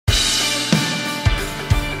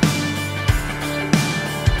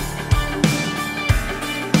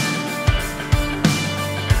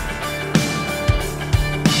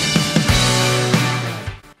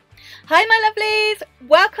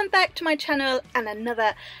welcome back to my channel and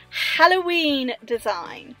another Halloween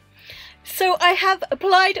design. So I have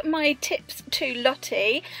applied my tips to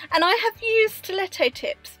Lottie and I have used stiletto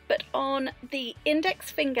tips, but on the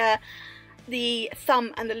index finger, the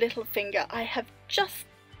thumb and the little finger I have just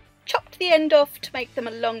chopped the end off to make them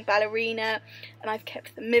a long ballerina, and I've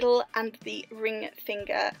kept the middle and the ring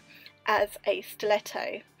finger as a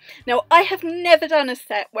stiletto. Now I have never done a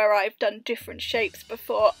set where I've done different shapes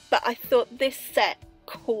before, but I thought this set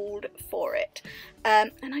called for it,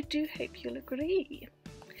 and I do hope you'll agree.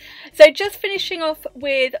 So just finishing off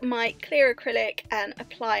with my clear acrylic and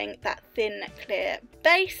applying that thin clear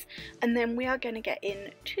base, and then we are going to get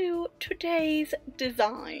into today's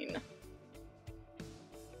design.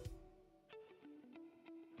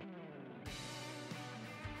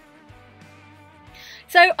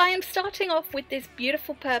 So I am starting off with this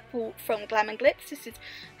beautiful purple from Glam and Glits. This is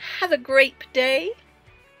Have a Grape Day,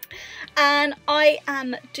 and I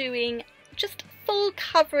am doing just full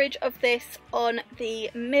coverage of this on the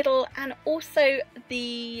middle and also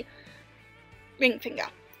the ring finger,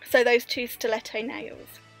 so those two stiletto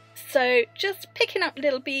nails. So just picking up a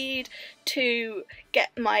little bead to get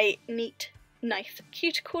my neat nice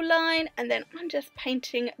cuticle line, and then I'm just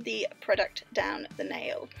painting the product down the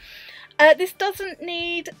nail. This doesn't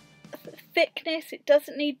need thickness, it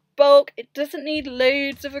doesn't need bulk, it doesn't need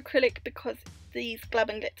loads of acrylic, because these Glam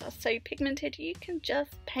and Glits are so pigmented you can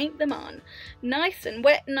just paint them on. Nice and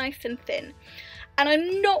wet, nice and thin. And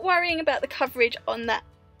I'm not worrying about the coverage on that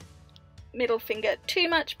middle finger too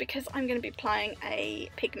much because I'm going to be applying a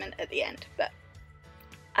pigment at the end. But,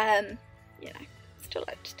 you know, still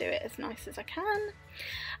like to do it as nice as I can.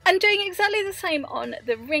 I'm doing exactly the same on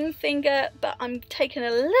the ring finger, but I'm taking a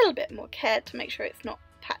little bit more care to make sure it's not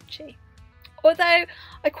patchy. Although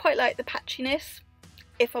I quite like the patchiness,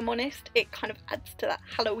 if I'm honest, it kind of adds to that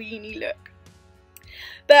Halloweeny look.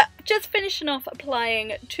 But just finishing off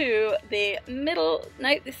applying to the middle.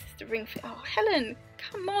 No, this is the ring finger. Oh, Helen,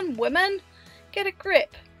 come on, woman, get a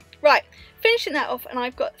grip. Right, finishing that off, and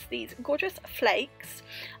I've got these gorgeous flakes.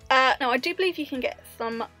 Now I do believe you can get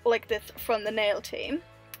some like this from the nail team,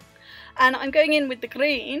 and I'm going in with the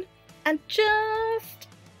green and just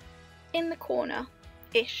in the corner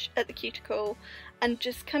ish at the cuticle, and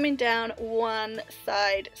just coming down one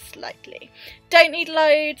side slightly. Don't need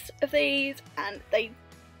loads of these, and they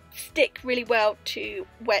stick really well to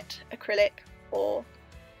wet acrylic or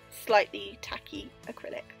slightly tacky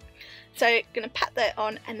acrylic. So I'm going to pat that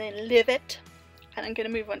on and then leave it, and I'm going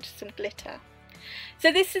to move on to some glitter.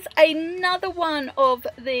 So this is another one of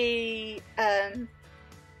the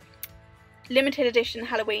limited edition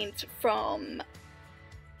Halloweens from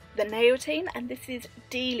the nail team, and this is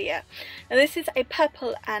Delia. Now this is a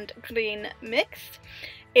purple and green mix.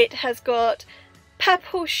 It has got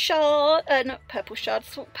purple shard, not purple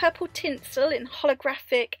shards, purple tinsel in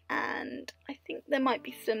holographic, and I think there might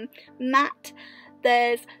be some matte.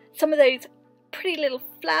 There's some of those pretty little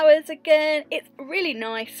flowers again. It's a really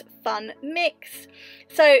nice fun mix.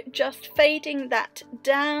 So just fading that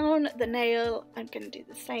down the nail, I'm going to do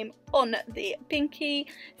the same on the pinky.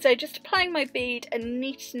 So just applying my bead and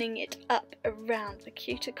neatening it up around the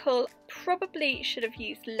cuticle. Probably should have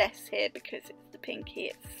used less here because it's the pinky,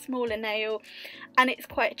 it's a smaller nail and it's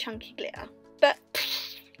quite a chunky glitter, but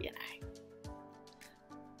you know,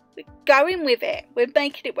 we're going with it, we're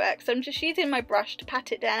making it work. So I'm just using my brush to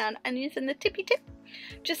pat it down and using the tippy tip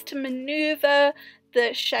just to manoeuvre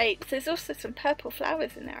the shapes. There's also some purple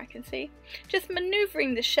flowers in there, I can see. Just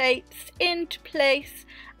manoeuvring the shapes into place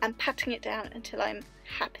and patting it down until I'm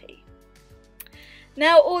happy.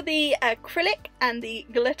 Now all the acrylic and the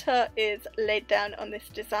glitter is laid down on this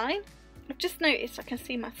design. I've just noticed I can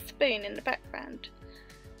see my spoon in the background.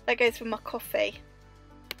 That goes with my coffee.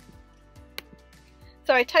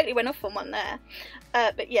 Sorry, I totally went off on one there.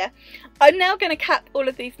 But yeah, I'm now going to cap all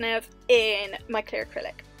of these nails in my clear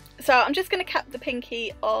acrylic. So I'm just going to cap the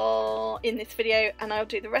pinky in this video, and I'll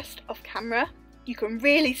do the rest off camera. You can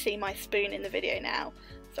really see my spoon in the video now.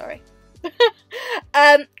 Sorry.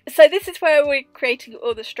 So this is where we're creating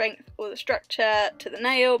all the strength, all the structure to the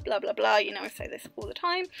nail, blah blah blah. You know I say this all the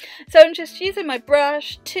time. So I'm just using my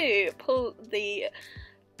brush to pull the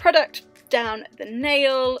product down the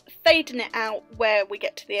nail, fading it out where we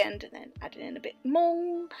get to the end, and then adding in a bit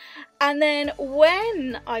more. And then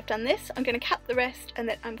when I've done this, I'm going to cap the rest, and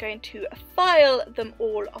then I'm going to file them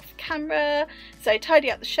all off camera. So tidy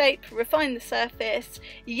up the shape, refine the surface,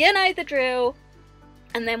 you know the drill.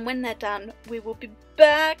 And then when they're done, we will be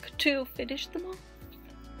back to finish them off.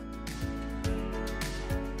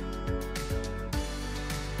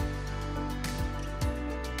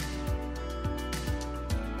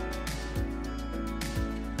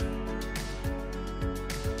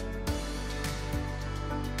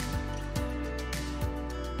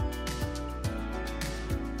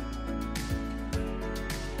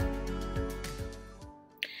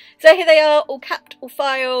 So here they are, all capped, all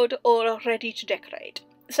filed, all ready to decorate.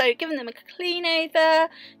 So giving them a clean over,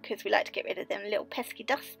 because we like to get rid of them little pesky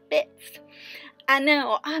dust bits. And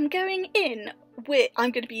now I'm going in with,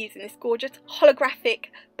 I'm going to be using this gorgeous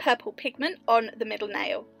holographic purple pigment on the middle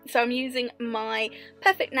nail. So I'm using my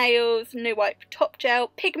Perfect Nails No Wipe Top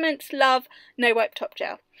Gel, Pigments Love No Wipe Top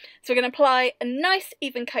Gel. So we're going to apply a nice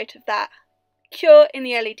even coat of that, cure in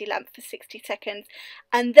the LED lamp for 60 seconds,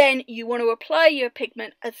 and then you want to apply your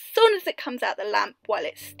pigment as soon as it comes out the lamp while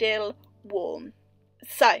it's still warm.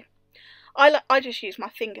 So I just use my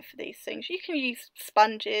finger for these things. You can use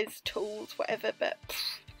sponges, tools, whatever, but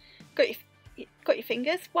got your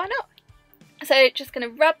fingers, why not? So just going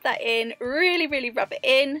to rub that in, really rub it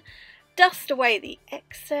in, dust away the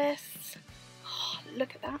excess. Oh,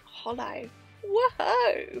 look at that holo,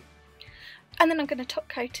 whoa! And then I'm going to top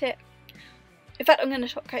coat it. In fact, I'm going to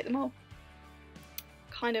top coat them all.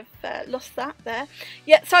 Kind of lost that there.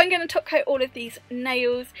 Yeah, so I'm going to top coat all of these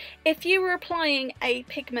nails. If you were applying a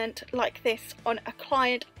pigment like this on a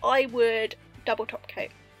client, I would double top coat.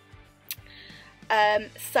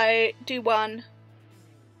 So do one,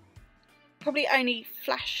 probably only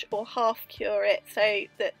flash or half cure it so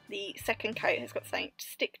that the second coat has got something to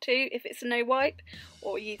stick to if it's a no wipe,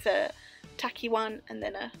 or use a tacky one and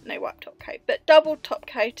then a no wipe top coat. But double top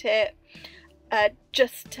coat it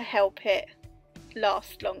just to help it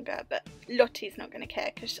last longer, but Lottie's not going to care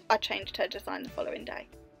because I changed her design the following day.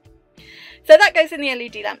 So that goes in the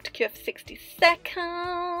LED lamp to cure for 60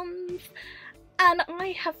 seconds. And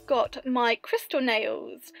I have got my Crystal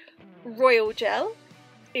Nails Royal Gel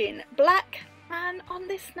in black, and on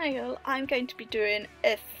this nail I'm going to be doing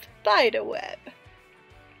a spider web.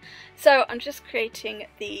 So I'm just creating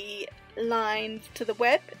the lines to the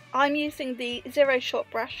web. I'm using the Zero Short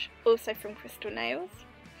brush, also from Crystal Nails.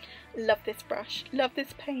 Love this brush, love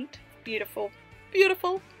this paint, beautiful,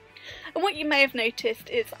 beautiful. And what you may have noticed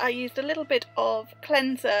is I used a little bit of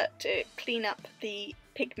cleanser to clean up the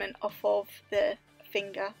pigment off of the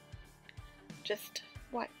finger, just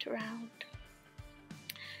wiped around.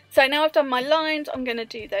 So now I've done my lines, I'm going to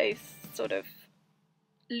do those sort of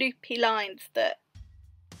loopy lines that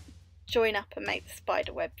join up and make the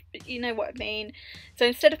spider web, but you know what I mean. So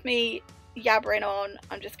instead of me yabbering on,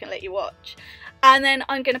 I'm just going to let you watch. And then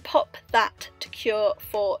I'm going to pop that to cure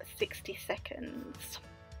for 60 seconds.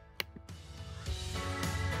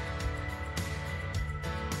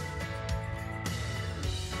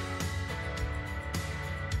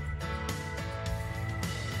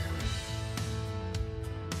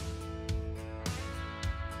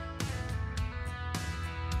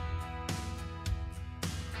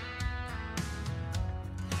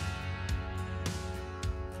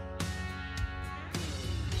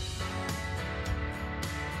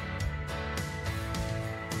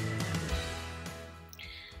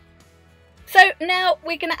 So now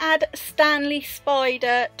we're going to add Stanley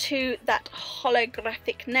Spider to that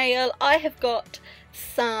holographic nail. I have got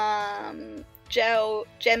some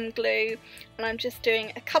gem glue, and I'm just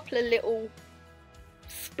doing a couple of little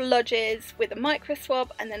splodges with a micro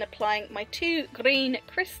swab and then applying my 2 green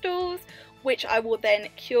crystals, which I will then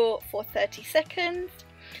cure for 30 seconds.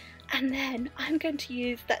 And then I'm going to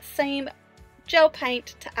use that same gel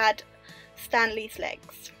paint to add Stanley's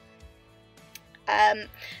legs.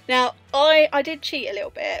 Now I did cheat a little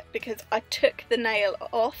bit because I took the nail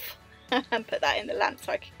off and put that in the lamp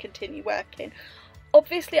so I could continue working.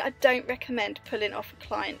 Obviously I don't recommend pulling off a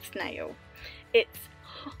client's nail. It's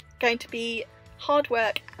going to be hard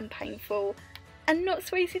work and painful and not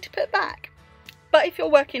so easy to put back. But if you're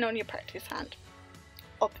working on your practice hand,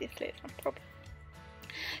 obviously it's not a problem.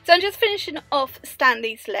 So I'm just finishing off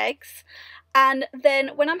Stanley's legs, and then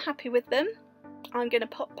when I'm happy with them, I'm going to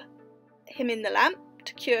pop him in the lamp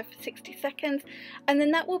to cure for 60 seconds, and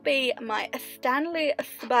then that will be my Stanley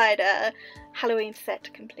Spider Halloween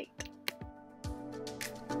set complete.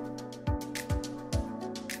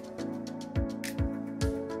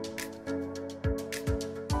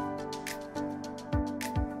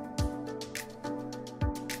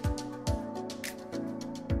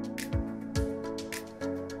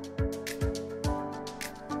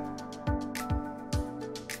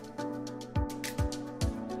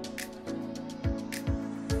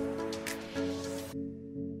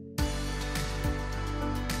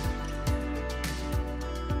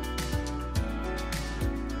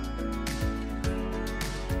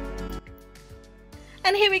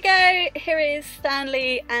 And here we go, here is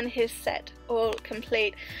Stanley and his set all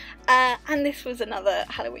complete. And this was another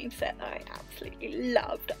Halloween set that I absolutely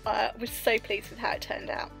loved. I was so pleased with how it turned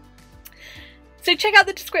out. So check out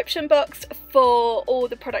the description box for all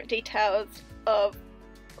the product details of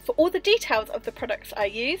for all the details of the products I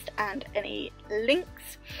used and any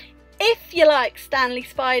links. If you like Stanley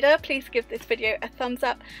Spider, please give this video a thumbs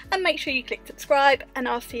up and make sure you click subscribe, and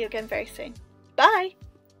I'll see you again very soon. Bye!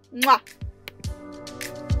 Mwah!